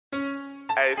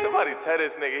Hey, somebody tell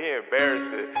this nigga he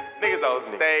embarrassing. Niggas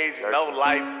on stage, no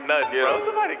lights, nothing, bro.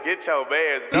 Somebody get your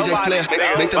mans. DJ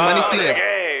Flair, make the money flip.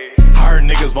 Heard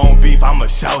niggas won't beef, I'ma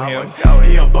show him.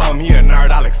 He a bum, he a nerd,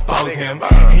 I'll expose him.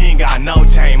 He ain't got no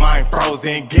chain, mine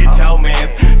frozen. Get your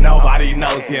mans, nobody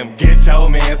knows him. Get your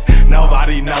mans,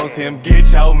 nobody knows him.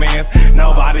 Get your mans,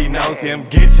 nobody knows him.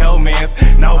 Get your mans,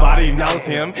 nobody knows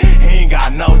him. He ain't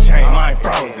got no chain, mine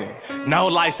frozen. No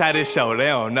lights at his show, they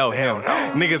don't know him.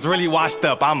 Niggas really washed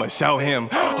up, I'ma show him.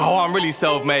 Oh, I'm really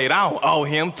self-made, I don't owe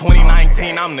him.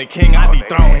 2019, I'm the king, I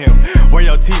dethrone him. Where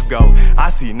your teeth go?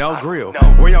 I see no grill.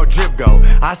 Where your drip go?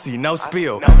 I see no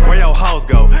spill. Where your hoes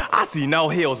go? I see no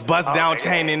heels. Bust down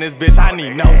chain in this bitch, I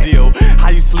need no deal. How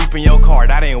you sleep in your car?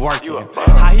 That ain't working.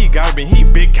 How he garbing? He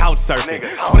big couch surfing.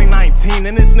 2019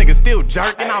 and this nigga still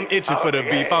jerking. I'm itching for the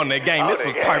beef on the game. This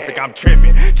was perfect, I'm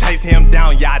tripping. Chase him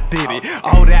down, yeah, I did it.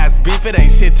 Old ass beef, it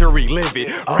ain't shit to relive it.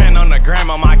 Ran on the gram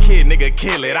on my kid, nigga,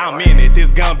 kill it. I'm in it.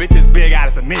 This gun bitch is big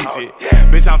as a midget.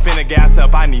 Bitch, I'm finna gas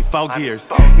up, I need 4 gears.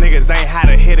 Niggas ain't had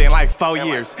a hit in like 4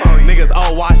 years. Niggas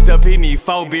all washed up, he need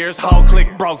 4 beers. Whole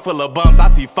clique broke full of bums, I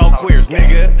see 4 queers,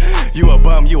 nigga. You a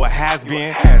bum, you a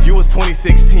has-been. You was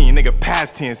 2016, nigga,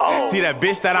 past tense. See that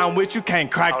bitch that I'm with, you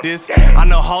can't crack this. I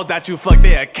know hoes that you fuck,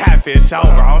 they a catfish. Over,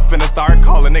 I'm finna start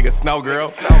calling niggas snow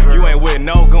girl. You ain't with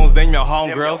no goons, then your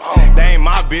homegirls. They ain't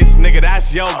my bitch, nigga,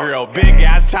 that's your girl. Big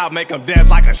ass chop, make them dance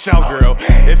like a showgirl.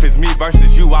 If it's me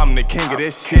versus you, I'm the king of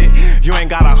this shit. You ain't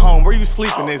got a home, where you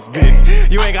sleeping this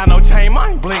bitch? You ain't got no chain,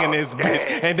 mine blingin' this bitch.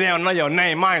 And they don't know your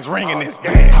name, mine's ringing this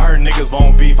bitch. Heard niggas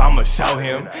won't beef, I'ma show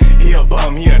him. He a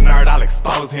bum, he a nerd, I'll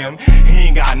expose him. He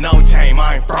ain't got no chain,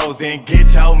 mine frozen.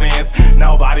 Get your mans,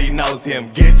 nobody knows him.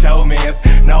 Get your mans,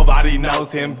 nobody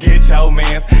knows him. Get your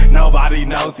mans, nobody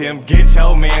knows him. Get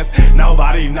your mans,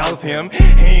 nobody knows him.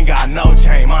 He ain't got no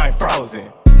chain, mine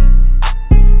frozen.